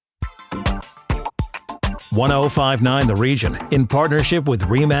1059 The Region, in partnership with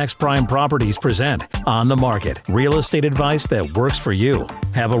RE/MAX Prime Properties, present On the Market, real estate advice that works for you.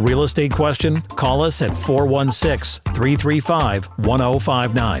 Have a real estate question? Call us at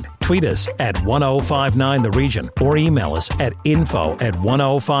 416-335-1059. Tweet us at 1059 The Region or email us at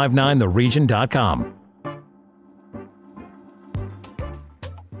info@1059theregion.com.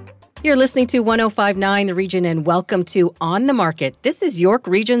 You're listening to 1059 The Region, and welcome to On the Market. This is York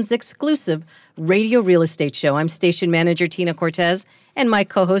Region's exclusive radio real estate show. I'm station manager Tina Cortez, and my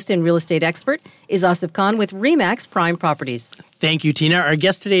co-host and real estate expert is Asif Khan with RE/MAX Prime Properties. Thank you, Tina. Our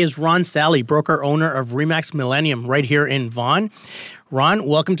guest today is Ron Sally, broker-owner of RE/MAX Millennium right here in Vaughan. Ron,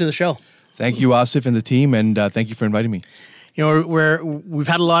 welcome to the show. Thank you, Asif and the team, and thank you for inviting me. You know, we've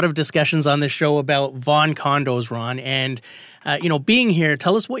had a lot of discussions on this show about Vaughan condos, Ron, and being here,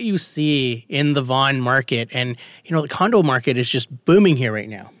 tell us what you see in the Vaughan market. And, the condo market is just booming here right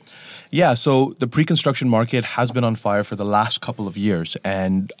now. Yeah, so the pre-construction market has been on fire for the last couple of years,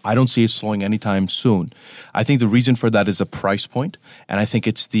 and I don't see it slowing anytime soon. I think the reason for that is the price point, and I think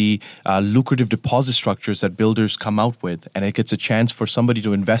it's the lucrative deposit structures that builders come out with, and it gets a chance for somebody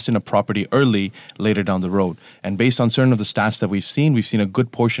to invest in a property early later down the road. And based on certain of the stats that we've seen a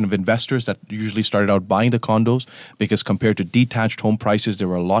good portion of investors that usually started out buying the condos because compared to detached home prices, they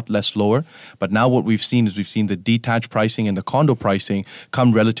were a lot less lower. But now what we've seen the detached pricing and the condo pricing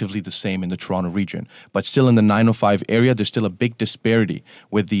come relatively the same in the Toronto region. But still in the 905 area, there's still a big disparity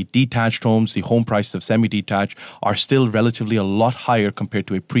with the detached homes. The home prices of semi-detached are still relatively a lot higher compared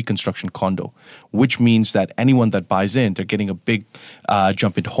to a pre-construction condo, which means that anyone that buys in, they're getting a big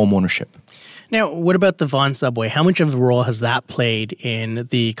jump into home ownership. Now, what about the Vaughan subway? How much of a role has that played in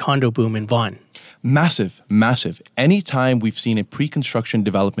the condo boom in Vaughan? Massive, massive. Anytime we've seen a pre-construction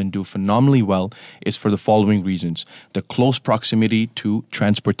development do phenomenally well is for the following reasons. The close proximity to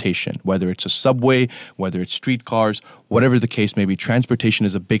transportation, whether it's a subway, whether it's streetcars, whatever the case may be, transportation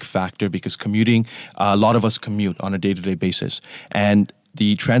is a big factor because commuting, a lot of us commute on a day-to-day basis. And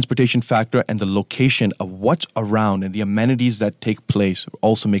the transportation factor and the location of what's around and the amenities that take place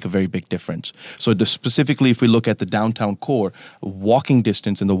also make a very big difference. So specifically, if we look at the downtown core, walking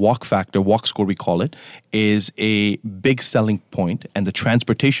distance and the walk factor, walk score we call it, is a big selling point, and the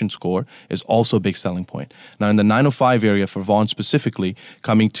transportation score is also a big selling point. Now, in the 905 area for Vaughan specifically,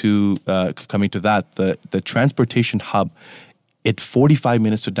 coming to that, the transportation hub, it's 45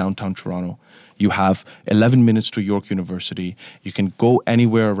 minutes to downtown Toronto. You have 11 minutes to York University. You can go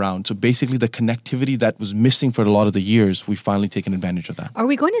anywhere around. So basically the connectivity that was missing for a lot of the years, we've finally taken advantage of that. Are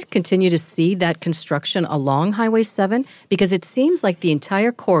we going to continue to see that construction along Highway 7? Because it seems like the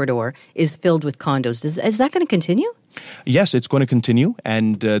entire corridor is filled with condos. Is that going to continue? Yes, it's going to continue.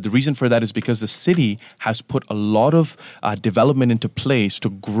 And the reason for that is because the city has put a lot of development into place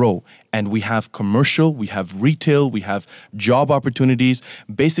to grow. And we have commercial, we have retail, we have job opportunities,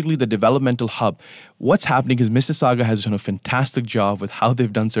 basically the developmental hub. What's happening is Mississauga has done a fantastic job with how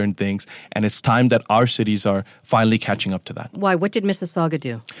they've done certain things, and it's time that our cities are finally catching up to that. Why? What did Mississauga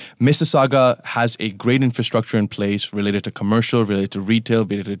do? Mississauga has a great infrastructure in place related to commercial, related to retail,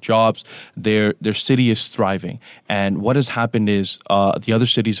 related to jobs. Their city is thriving. And what has happened is the other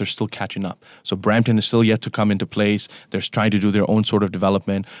cities are still catching up. So Brampton is still yet to come into place. They're trying to do their own sort of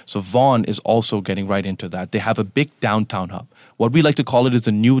development. So Vaughan is also getting right into that. They have a big downtown hub. What we like to call it is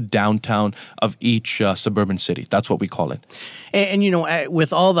the new downtown of each suburban city. That's what we call it. And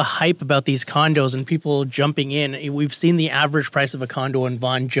with all the hype about these condos and people jumping in, we've seen the average price of a condo in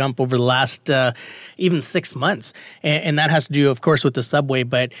Vaughan jump over the last even 6 months. And that has to do, of course, with the subway.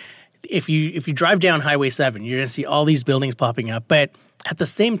 But if you drive down Highway 7, you're going to see all these buildings popping up. But at the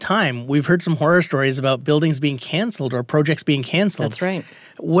same time, we've heard some horror stories about buildings being canceled or projects being canceled. That's right.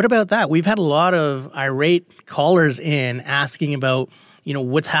 What about that? We've had a lot of irate callers in asking about,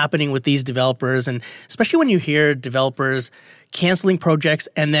 what's happening with these developers, and especially when you hear developers canceling projects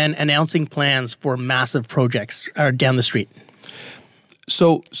and then announcing plans for massive projects down the street.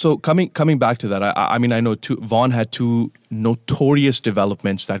 So coming back to that, I know Vaughan had two notorious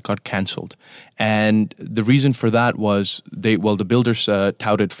developments that got cancelled. And the reason for that was the builders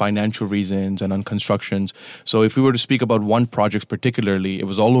touted financial reasons and on constructions. So if we were to speak about one project particularly, it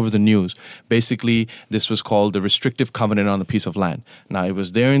was all over the news. Basically, this was called the restrictive covenant on a piece of land. Now, it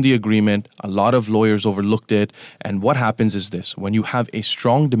was there in the agreement. A lot of lawyers overlooked it. And what happens is this: when you have a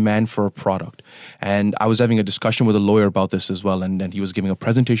strong demand for a product, and I was having a discussion with a lawyer about this as well, and he was giving a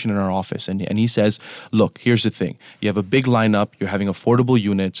presentation in our office, and he says, look, here's the thing. You have a big lineup. You're having affordable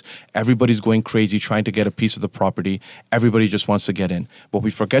units. Everybody's going crazy trying to get a piece of the property. Everybody just wants to get in. What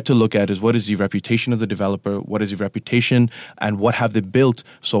we forget to look at is what is the reputation of the developer, what is the reputation, and what have they built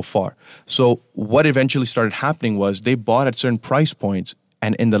so far. So what eventually started happening was they bought at certain price points,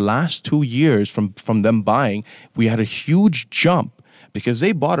 and in the last 2 years from them buying, we had a huge jump because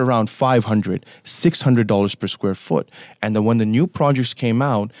they bought around $500, $600 per square foot. And then when the new projects came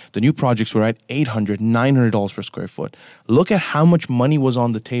out, the new projects were at $800, $900 per square foot. Look at how much money was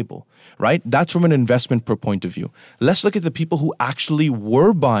on the table, right? That's from an investment per point of view. Let's look at the people who actually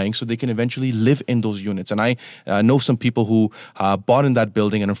were buying so they can eventually live in those units. And I know some people who bought in that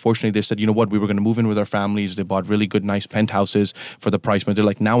building, and unfortunately they said, you know what, we were going to move in with our families. They bought really good, nice penthouses for the price, but they're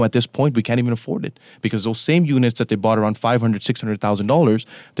like, now at this point, we can't even afford it because those same units that they bought around $500,000, $600,000,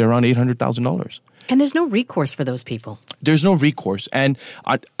 they're around $800,000. And there's no recourse for those people. There's no recourse. And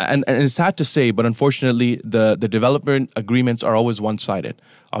it's sad to say, but unfortunately, the development agreements are always one-sided,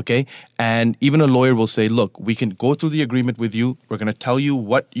 okay? And even a lawyer will say, look, we can go through the agreement with you. We're going to tell you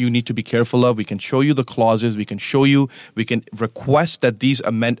what you need to be careful of. We can show you the clauses. We can request that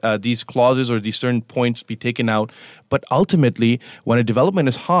these clauses or these certain points be taken out. But ultimately, when a development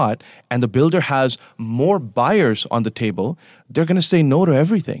is hot and the builder has more buyers on the table, they're going to say no to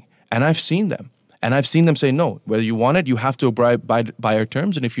everything. And I've seen them. And I've seen them say, no, whether you want it, you have to abide by our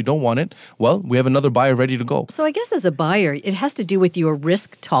terms. And if you don't want it, well, we have another buyer ready to go. So I guess as a buyer, it has to do with your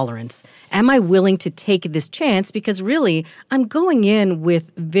risk tolerance. Am I willing to take this chance? Because really, I'm going in with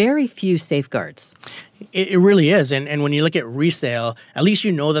very few safeguards. It really is. And when you look at resale, at least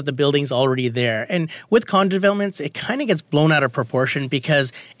you know that the building's already there. And with condo developments, it kind of gets blown out of proportion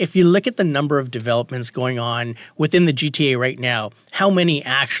because if you look at the number of developments going on within the GTA right now, how many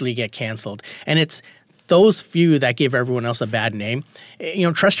actually get canceled? And it's those few that give everyone else a bad name. You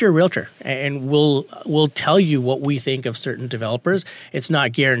know, trust your realtor, and we'll tell you what we think of certain developers. It's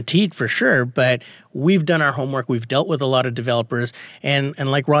not guaranteed for sure, but we've done our homework. We've dealt with a lot of developers, and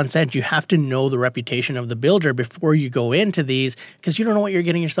like Ron said, you have to know the reputation of the builder before you go into these because you don't know what you're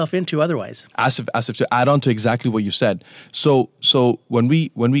getting yourself into otherwise. Asif, to add on to exactly what you said. So when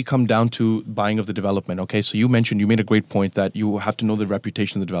we come down to buying of the development, okay, so you made a great point that you have to know the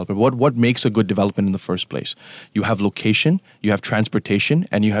reputation of the developer. What makes a good development in the first place? You have location, you have transportation,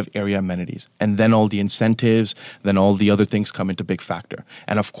 and you have area amenities. And then all the incentives, then all the other things come into big factor.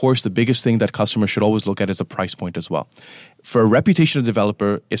 And of course, the biggest thing that customers should always look at is a price point as well. For a reputation of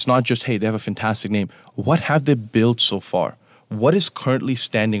developer, it's not just, hey, they have a fantastic name. What have they built so far? What is currently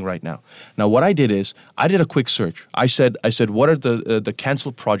standing right now? Now, what I did is I did a quick search. I said, what are the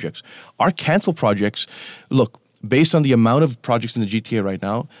canceled projects? Our canceled projects, look, based on the amount of projects in the GTA right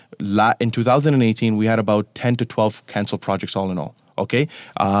now, in 2018, we had about 10 to 12 canceled projects all in all. Okay,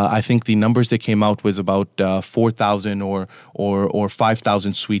 I think the numbers that came out was about 4,000 or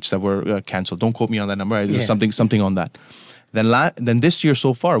 5,000 suites that were canceled. Don't quote me on that number. There's something on that. Then this year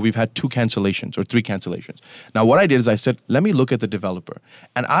so far, we've had 2 cancellations or 3 cancellations. Now, what I did is I said, let me look at the developer.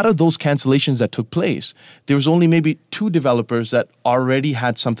 And out of those cancellations that took place, there was only maybe 2 developers that already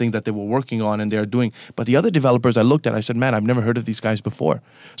had something that they were working on and they're doing. But the other developers I looked at, I said, man, I've never heard of these guys before.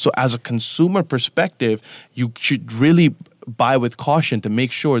 So as a consumer perspective, you should really buy with caution to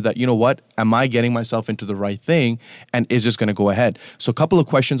make sure that, you know what, am I getting myself into the right thing and is this going to go ahead? So a couple of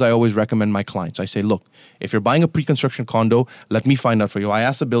questions I always recommend my clients. I say, look, if you're buying a pre-construction condo, let me find out for you. I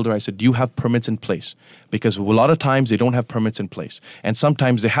asked the builder, I said, do you have permits in place? Because a lot of times they don't have permits in place. And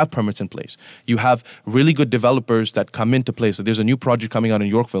sometimes they have permits in place. You have really good developers that come into place. So there's a new project coming out in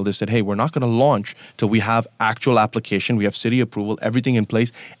Yorkville. They said, hey, we're not going to launch till we have actual application. We have city approval, everything in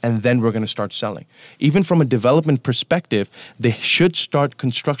place, and then we're going to start selling. Even from a development perspective, they should start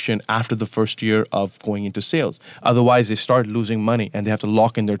construction after the first year of going into sales. Otherwise, they start losing money and they have to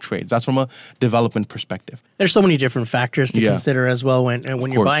lock in their trades. That's from a development perspective. There's so many different factors to consider as well when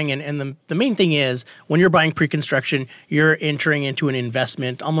you're buying in. And the main thing is, when you're buying pre-construction, you're entering into an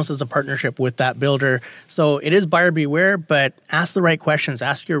investment almost as a partnership with that builder. So it is buyer beware, but ask the right questions.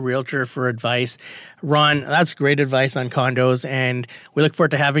 Ask your realtor for advice. Ron, that's great advice on condos, and we look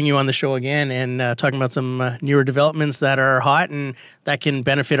forward to having you on the show again and talking about some newer developments that are hot and that can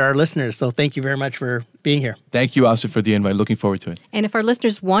benefit our listeners. So thank you very much for being here. Thank you, Asif, for the invite. Looking forward to it. And if our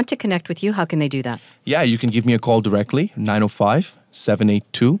listeners want to connect with you, how can they do that? Yeah, you can give me a call directly,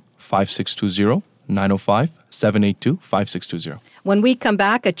 905-782-5620, 905-782-5620. When we come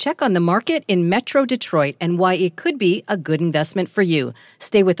back, a check on the market in Metro Detroit and why it could be a good investment for you.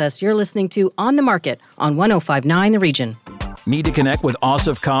 Stay with us. You're listening to On the Market on 105.9 The Region. Need to connect with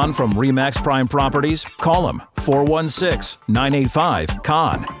Asif Khan from RE/MAX Prime Properties? Call him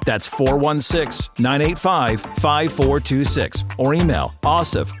 416-985-KHAN. That's 416-985-5426. Or email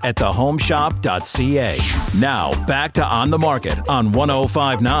asif@thehomeshop.ca. Now, back to On the Market on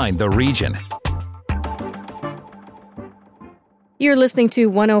 105.9 The Region. You're listening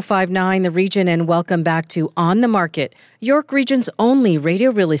to 105.9 The Region, and welcome back to On the Market, York Region's only radio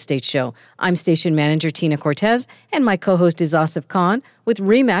real estate show. I'm station manager Tina Cortez, and my co-host is Asif Khan with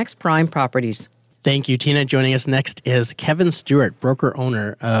RE/MAX Prime Properties. Thank you, Tina. Joining us next is Kevin Stewart,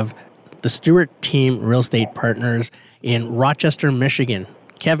 broker-owner of the Stewart Team Real Estate Partners in Rochester, Michigan.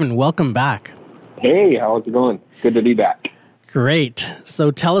 Kevin, welcome back. Hey, how's it going? Good to be back. Great. So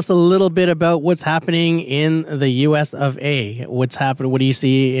tell us a little bit about what's happening in the U.S. of A. What's happening? What do you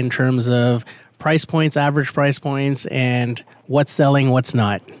see in terms of price points, average price points, and what's selling, what's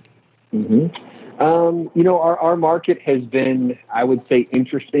not? Our market has been, I would say,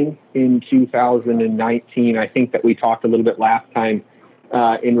 interesting in 2019. I think that we talked a little bit last time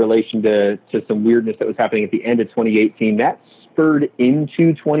in relation to some weirdness that was happening at the end of 2018. That spurred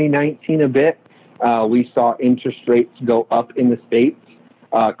into 2019 a bit. We saw interest rates go up in the States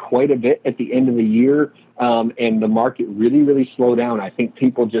quite a bit at the end of the year, and the market really, really slowed down. I think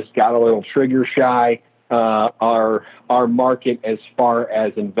people just got a little trigger shy. Our market, as far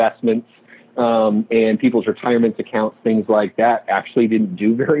as investments and people's retirement accounts, things like that, actually didn't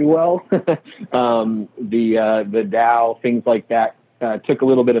do very well. The Dow, things like that, took a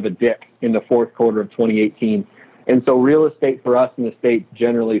little bit of a dip in the fourth quarter of 2018. And so real estate for us in the States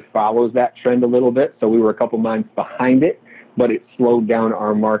generally follows that trend a little bit. So we were a couple months behind it, but it slowed down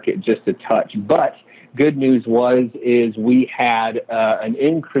our market just a touch. But good news is we had an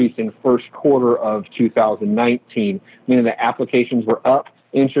increase in first quarter of 2019, meaning the applications were up,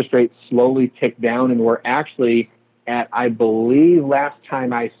 interest rates slowly ticked down, and we're actually at, I believe last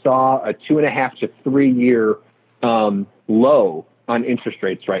time I saw, a 2.5 to 3 year low on interest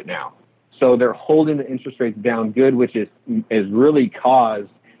rates right now. So they're holding the interest rates down good, which is really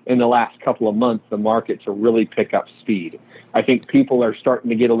caused in the last couple of months the market to really pick up speed. I think people are starting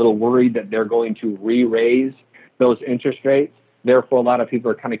to get a little worried that they're going to re-raise those interest rates. Therefore, a lot of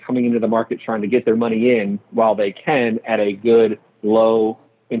people are kind of coming into the market trying to get their money in while they can at a good low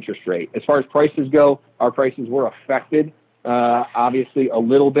interest rate. As far as prices go, our prices were affected, obviously, a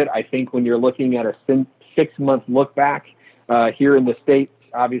little bit. I think when you're looking at a 6-month look back here in the States,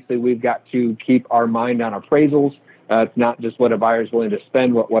 obviously, we've got to keep our mind on appraisals. It's not just what a buyer is willing to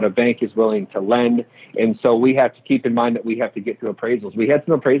spend, what a bank is willing to lend. And so we have to keep in mind that we have to get to appraisals. We had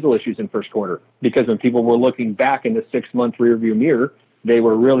some appraisal issues in first quarter because when people were looking back in the 6-month rearview mirror, they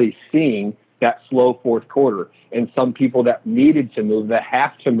were really seeing that slow fourth quarter. And some people that needed to move, that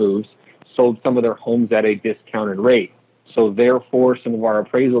have to move, sold some of their homes at a discounted rate. So therefore, some of our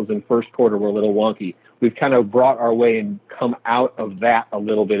appraisals in first quarter were a little wonky. We've kind of brought our way and come out of that a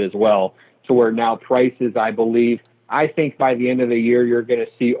little bit as well, to where now prices, I think by the end of the year, you're going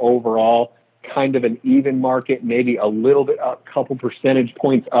to see overall kind of an even market, maybe a little bit up, couple percentage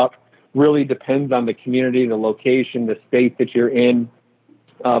points up. Really depends on the community, the location, the state that you're in.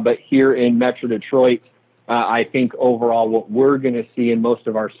 But here in Metro Detroit, I think overall what we're going to see in most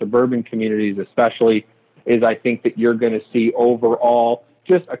of our suburban communities especially is I think that you're going to see overall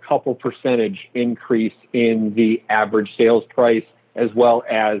just a couple percentage increase in the average sales price, as well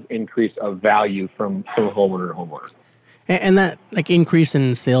as increase of value from homeowner to homeowner. And that increase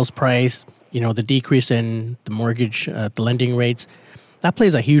in sales price, the decrease in the mortgage, the lending rates, that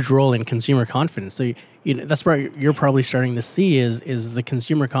plays a huge role in consumer confidence. So that's where you're probably starting to see is the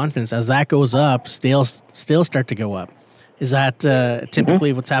consumer confidence. As that goes up, sales start to go up. Is that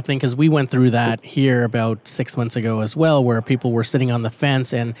typically what's happening? Because we went through that here about 6 months ago as well, where people were sitting on the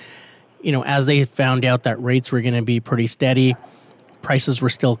fence and, as they found out that rates were going to be pretty steady, prices were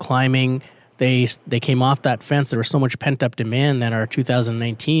still climbing, they came off that fence. There was so much pent-up demand that our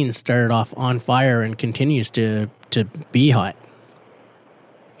 2019 started off on fire and continues to be hot.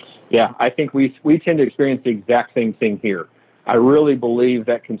 Yeah, I think we tend to experience the exact same thing here. I really believe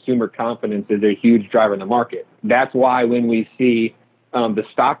that consumer confidence is a huge driver in the market. That's why when we see the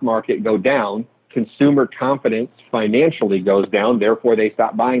stock market go down, consumer confidence financially goes down. Therefore, they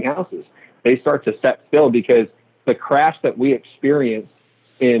stop buying houses. They start to set still because the crash that we experienced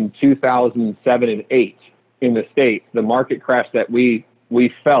in 2007 and 8 in the States, the market crash that we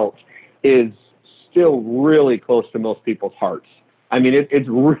felt is still really close to most people's hearts. I mean, it's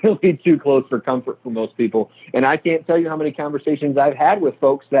really too close for comfort for most people. And I can't tell you how many conversations I've had with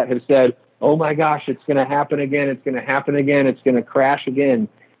folks that have said, oh my gosh, it's going to happen again. It's going to happen again. It's going to crash again.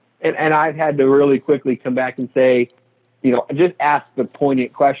 And I've had to really quickly come back and say, just ask the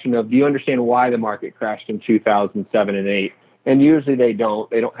poignant question of, do you understand why the market crashed in 2007 and 8? And usually they don't.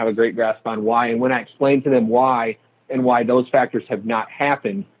 They don't have a great grasp on why. And when I explain to them why and why those factors have not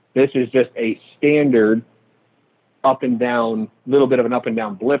happened, this is just a standard up and down, little bit of an up and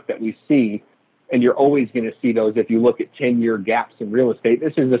down blip that we see. And you're always going to see those if you look at 10-year gaps in real estate.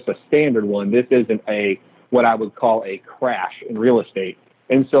 This is just a standard one. This isn't what I would call a crash in real estate.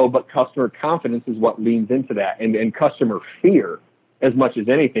 And so, but customer confidence is what leans into that, and customer fear as much as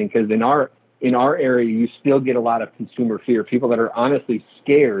anything, because in our area, you still get a lot of consumer fear, people that are honestly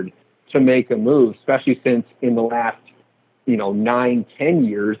scared to make a move, especially since in the last 9-10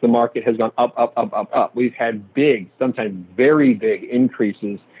 years, the market has gone up, up, up, up, up. We've had big, sometimes very big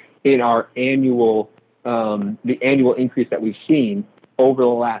increases in our annual, the annual increase that we've seen over the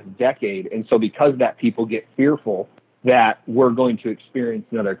last decade. And so because of that, people get fearful that we're going to experience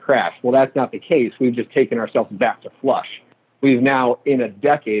another crash. Well, that's not the case. We've just taken ourselves back to flush. We've now, in a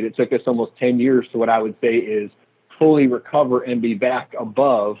decade, it took us almost 10 years to what I would say is fully recover and be back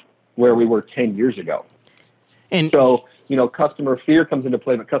above where we were 10 years ago. And so, customer fear comes into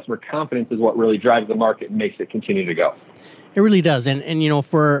play, but customer confidence is what really drives the market and makes it continue to go. It really does. And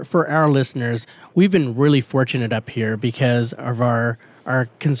for our listeners, we've been really fortunate up here because of our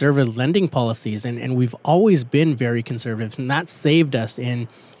conservative lending policies, and we've always been very conservative, and that saved us in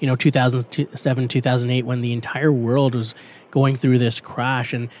 2007, 2008, when the entire world was going through this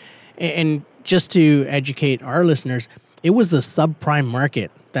crash. And just to educate our listeners, it was the subprime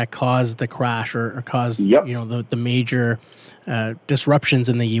market that caused the crash or caused the major disruptions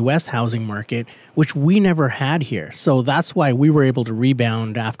in the U.S. housing market, which we never had here. So that's why we were able to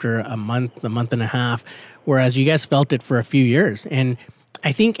rebound after a month and a half, whereas you guys felt it for a few years. And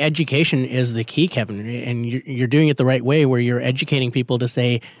I think education is the key, Kevin, and you're doing it the right way, where you're educating people to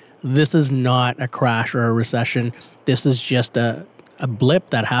say, this is not a crash or a recession. This is just a blip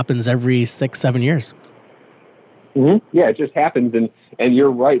that happens every 6-7 years. Mm-hmm. Yeah, it just happens. And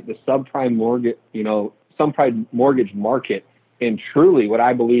you're right. The subprime mortgage market, and truly what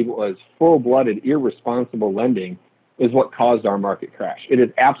I believe was full-blooded, irresponsible lending, is what caused our market crash. It is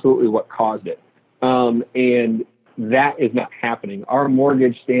absolutely what caused it. And that is not happening. Our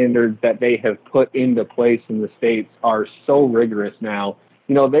mortgage standards that they have put into place in the States are so rigorous now.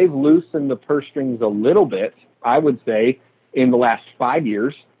 They've loosened the purse strings a little bit, I would say, in the last 5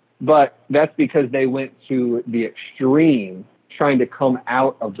 years, but that's because they went to the extreme trying to come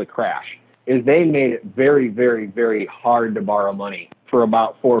out of the crash. Is they made it very, very, very hard to borrow money for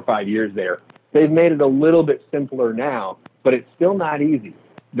about 4 or 5 years there. They've made it a little bit simpler now, but it's still not easy.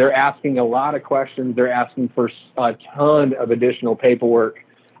 They're asking a lot of questions. They're asking for a ton of additional paperwork.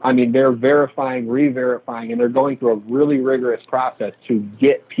 I mean, they're verifying, re-verifying, and they're going through a really rigorous process to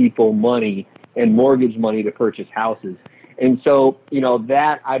get people money and mortgage money to purchase houses. And so,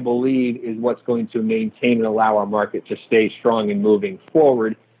 that I believe is what's going to maintain and allow our market to stay strong and moving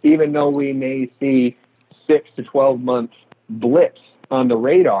forward, even though we may see 6 to 12 month blips on the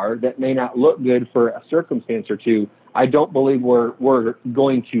radar that may not look good for a circumstance or two. I don't believe we're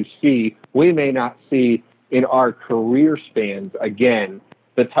going to see, we may not see in our career spans again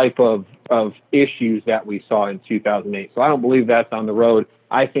the type of issues that we saw in 2008. So I don't believe that's on the road.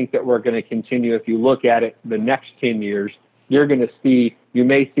 I think that we're going to continue. If you look at it the next 10 years, you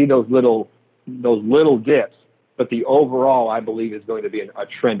may see those little dips, but the overall, I believe, is going to be a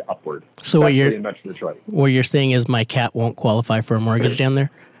trend upward. So what you're saying is my cat won't qualify for a mortgage down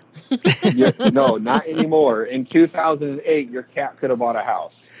there? No, not anymore. In 2008, your cat could have bought a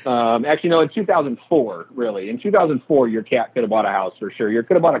house. Actually, no, in 2004, really. In 2004, your cat could have bought a house for sure. You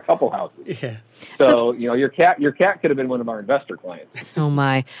could have bought a couple houses. Yeah. So your cat could have been one of our investor clients. Oh,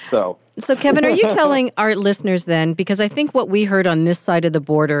 my. So Kevin, are you telling our listeners then, because I think what we heard on this side of the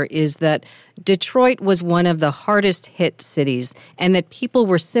border is that Detroit was one of the hardest hit cities and that people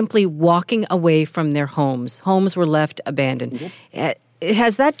were simply walking away from their homes. Homes were left abandoned. Mm-hmm.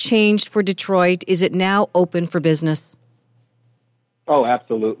 Has that changed for Detroit? Is it now open for business? Oh,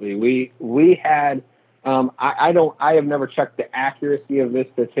 absolutely. We had, I have never checked the accuracy of this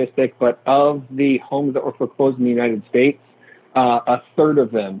statistic, but of the homes that were foreclosed in the United States, a third of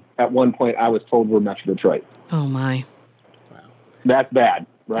them at one point I was told were Metro Detroit. Oh my. Wow. That's bad,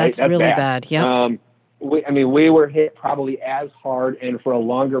 right? That's really bad. Yeah. We were hit probably as hard and for a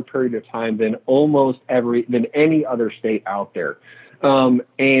longer period of time than than any other state out there.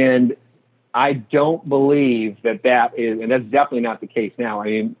 And I don't believe that is, and that's definitely not the case now. I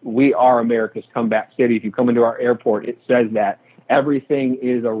mean, we are America's comeback city. If you come into our airport, it says that. Everything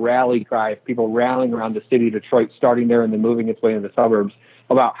is a rally cry of people rallying around the city of Detroit, starting there and then moving its way into the suburbs,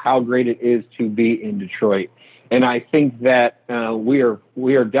 about how great it is to be in Detroit. And I think that we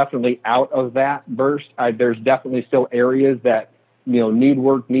are definitely out of that burst. There's definitely still areas that need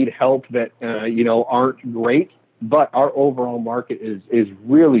work, need help, that aren't great. But our overall market is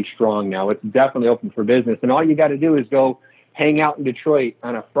really strong now. It's definitely open for business. And all you got to do is go hang out in Detroit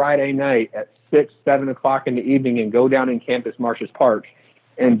on a Friday night at 6, 7 o'clock in the evening and go down in Campus Martius Park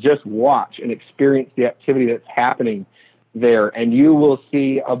and just watch and experience the activity that's happening there. And you will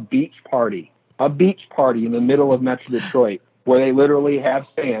see a beach party in the middle of Metro Detroit, where they literally have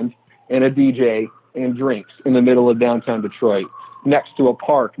sand and a DJ and drinks in the middle of downtown Detroit, next to a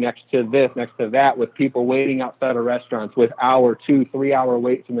park, next to this, next to that, with people waiting outside of restaurants with 1, 2, 3 hour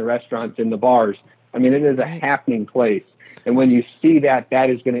waits in the restaurants and the bars. I mean, it is a happening place. And when you see that, that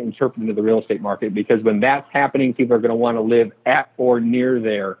is going to interpret into the real estate market, because when that's happening, people are going to want to live at or near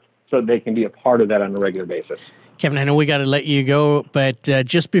there so they can be a part of that on a regular basis. Kevin, I know we got to let you go, but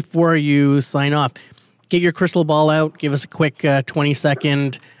just before you sign off, get your crystal ball out. Give us a quick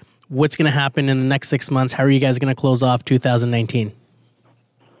 20-second. What's going to happen in the next 6 months? How are you guys going to close off 2019?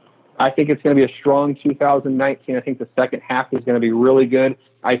 I think it's going to be a strong 2019. I think the second half is going to be really good.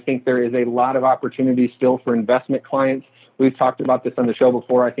 I think there is a lot of opportunity still for investment clients. We've talked about this on the show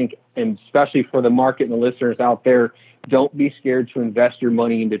before. I think, and especially for the market and the listeners out there, don't be scared to invest your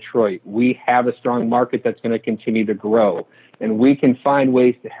money in Detroit. We have a strong market that's going to continue to grow, and we can find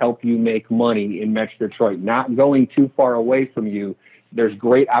ways to help you make money in Metro Detroit, not going too far away from you. There's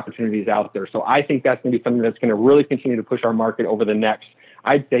great opportunities out there. So I think that's going to be something that's going to really continue to push our market over the next,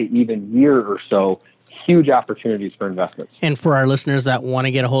 I'd say, even year or so. Huge opportunities for investments. And for our listeners that want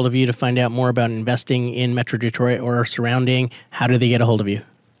to get a hold of you to find out more about investing in Metro Detroit or surrounding, how do they get a hold of you?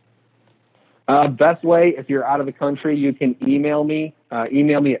 Best way, if you're out of the country, you can email me.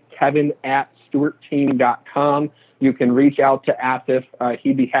 Email me at kevin@stewartteam.com. You can reach out to Asif.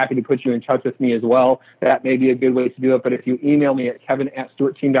 He'd be happy to put you in touch with me as well. That may be a good way to do it. But if you email me at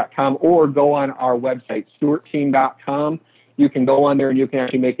kevin@stewartteam.com or go on our website, stewartteam.com, you can go on there and you can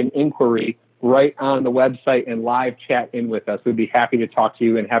actually make an inquiry right on the website and live chat in with us. We'd be happy to talk to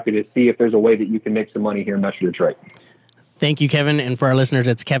you and happy to see if there's a way that you can make some money here in Metro Detroit. Thank you, Kevin. And for our listeners,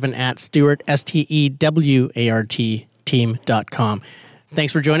 it's Kevin@Stewart, STEWART, team.com.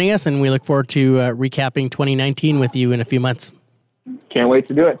 Thanks for joining us, and we look forward to recapping 2019 with you in a few months. Can't wait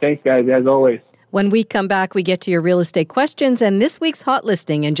to do it. Thanks, guys, as always. When we come back, we get to your real estate questions and this week's hot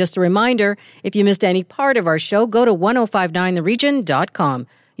listing. And just a reminder, if you missed any part of our show, go to 1059theregion.com.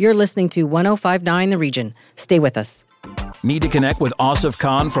 You're listening to 1059 The Region. Stay with us. Need to connect with Asif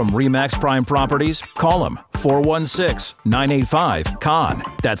Khan from RE/MAX Prime Properties? Call him 416-985-KHAN.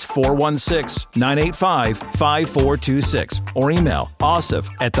 That's 416-985-5426. Or email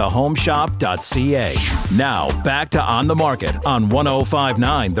asif@thehomeshop.ca. Now back to On the Market on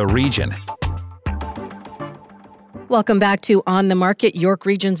 1059 The Region. Welcome back to On the Market, York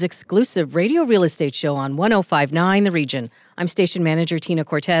Region's exclusive radio real estate show on 1059 The Region. I'm station manager Tina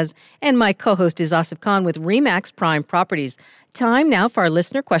Cortez, and my co-host is Asif Khan with RE/MAX Prime Properties. Time now for our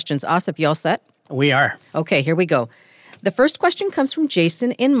listener questions. Asif, you all set? We are. Okay, here we go. The first question comes from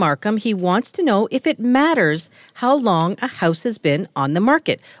Jason in Markham. He wants to know if it matters how long a house has been on the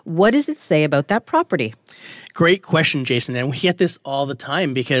market. What does it say about that property? Great question, Jason. And we get this all the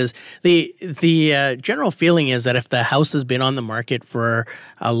time because the general feeling is that if the house has been on the market for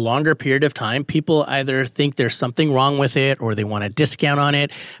a longer period of time, people either think there's something wrong with it or they want a discount on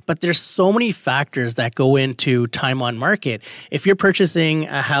it. But there's so many factors that go into time on market. If you're purchasing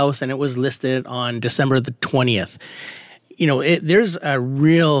a house and it was listed on December the 20th, there's a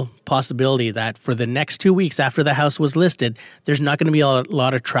real possibility that for the next 2 weeks after the house was listed, there's not going to be a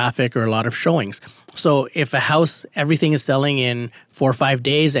lot of traffic or a lot of showings. So if a house, everything is selling in 4 or 5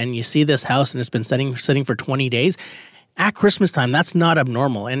 days and you see this house and it's been sitting for 20 days, at Christmas time, that's not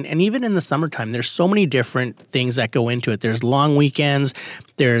abnormal. And even in the summertime, there's so many different things that go into it. There's long weekends.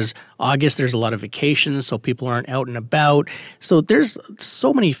 There's August. There's a lot of vacations, so people aren't out and about. So there's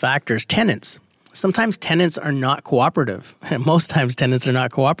so many factors. Tenants. Sometimes tenants are not cooperative. Most times tenants are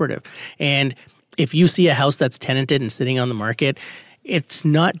not cooperative. And if you see a house that's tenanted and sitting on the market, it's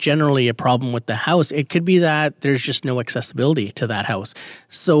not generally a problem with the house. It could be that there's just no accessibility to that house.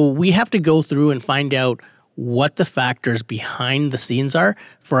 So we have to go through and find out what the factors behind the scenes are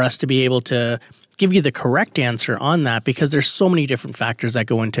for us to be able to give you the correct answer on that, because there's so many different factors that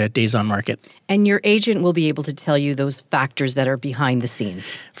go into days on market. And your agent will be able to tell you those factors that are behind the scene.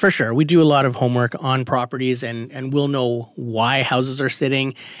 For sure. We do a lot of homework on properties and we'll know why houses are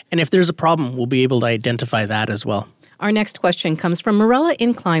sitting. And if there's a problem, we'll be able to identify that as well. Our next question comes from Morella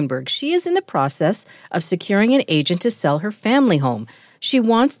in Kleinberg. She is in the process of securing an agent to sell her family home. She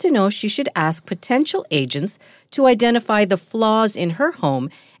wants to know if she should ask potential agents to identify the flaws in her home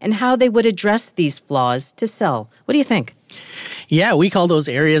and how they would address these flaws to sell. What do you think? Yeah, we call those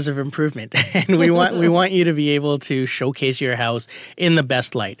areas of improvement, and we want you to be able to showcase your house in the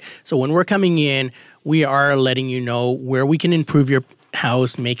best light. So when we're coming in, we are letting you know where we can improve your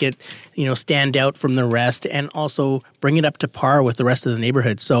house, make it, stand out from the rest, and also bring it up to par with the rest of the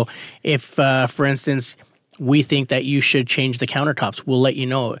neighborhood. So if, for instance, we think that you should change the countertops, we'll let you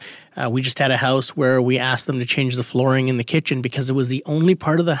know. We just had a house where we asked them to change the flooring in the kitchen because it was the only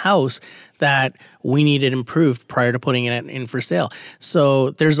part of the house that we needed improved prior to putting it in for sale. So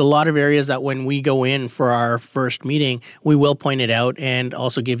there's a lot of areas that when we go in for our first meeting, we will point it out and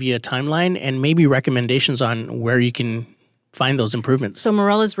also give you a timeline and maybe recommendations on where you can find those improvements. So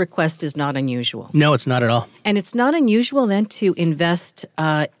Morella's request is not unusual. No, it's not at all. And it's not unusual then to invest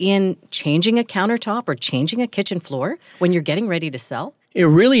in changing a countertop or changing a kitchen floor when you're getting ready to sell? It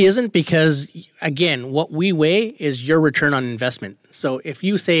really isn't because, again, what we weigh is your return on investment. So if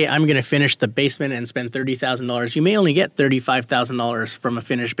you say, I'm going to finish the basement and spend $30,000, you may only get $35,000 from a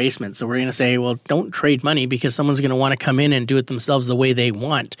finished basement. So we're going to say, well, don't trade money because someone's going to want to come in and do it themselves the way they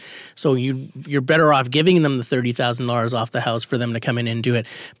want. So you're better off giving them the $30,000 off the house for them to come in and do it.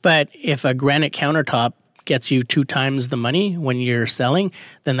 But if a granite countertop gets you 2 times the money when you're selling,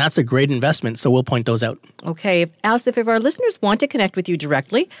 then that's a great investment. So we'll point those out. Okay. Asif, if our listeners want to connect with you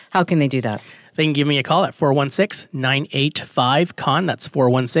directly, how can they do that? They can give me a call at 416-985-CON. That's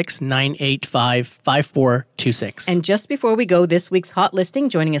 416-985-5426. And just before we go, this week's hot listing,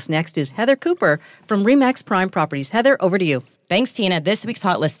 joining us next is Heather Cooper from RE/MAX Prime Properties. Heather, over to you. Thanks, Tina. This week's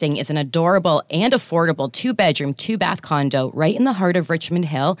hot listing is an adorable and affordable 2-bedroom, 2-bath condo right in the heart of Richmond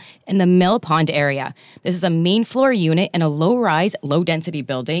Hill in the Mill Pond area. This is a main floor unit in a low-rise, low-density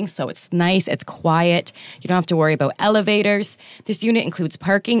building, so it's nice, it's quiet. You don't have to worry about elevators. This unit includes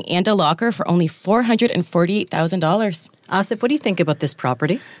parking and a locker for only $448,000. Asif, what do you think about this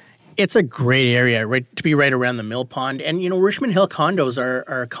property? It's a great area, to be right around the Mill Pond. And, Richmond Hill condos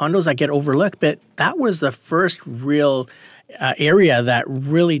are condos that get overlooked, but that was the first real area that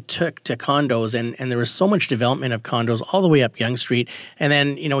really took to condos, and there was so much development of condos all the way up Yonge Street. And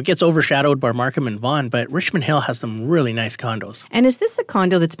then, it gets overshadowed by Markham and Vaughan, but Richmond Hill has some really nice condos. And is this a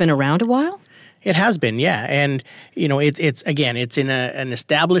condo that's been around a while? It has been, yeah. And, it's in an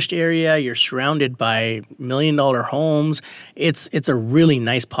established area. You're surrounded by $1 million homes. It's a really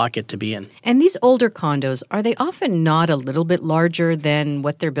nice pocket to be in. And these older condos, are they often not a little bit larger than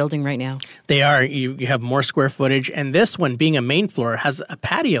what they're building right now? They are. You have more square footage. And this one, being a main floor, has a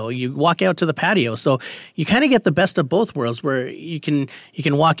patio. You walk out to the patio. So you kind of get the best of both worlds where you can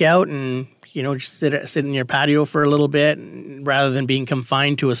walk out and just sit in your patio for a little bit rather than being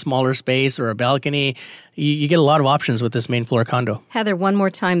confined to a smaller space or a balcony. You get a lot of options with this main floor condo. Heather, one more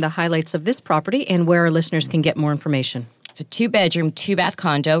time, the highlights of this property and where our listeners can get more information. It's a 2-bedroom, 2-bath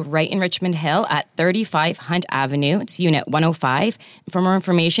condo right in Richmond Hill at 35 Hunt Avenue. It's Unit 105. For more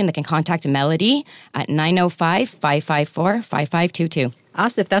information, they can contact Melody at 905-554-5522.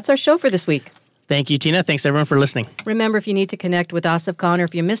 Asif, that's our show for this week. Thank you, Tina. Thanks, everyone, for listening. Remember, if you need to connect with Asif Khan or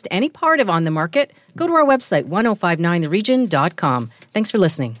if you missed any part of On the Market, go to our website, 1059theregion.com. Thanks for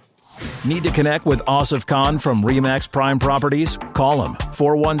listening. Need to connect with Asif Khan from RE/MAX Prime Properties? Call him,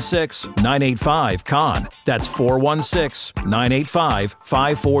 416-985-KHAN. That's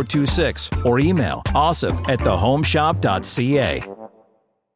 416-985-5426. Or email asif@thehomeshop.ca.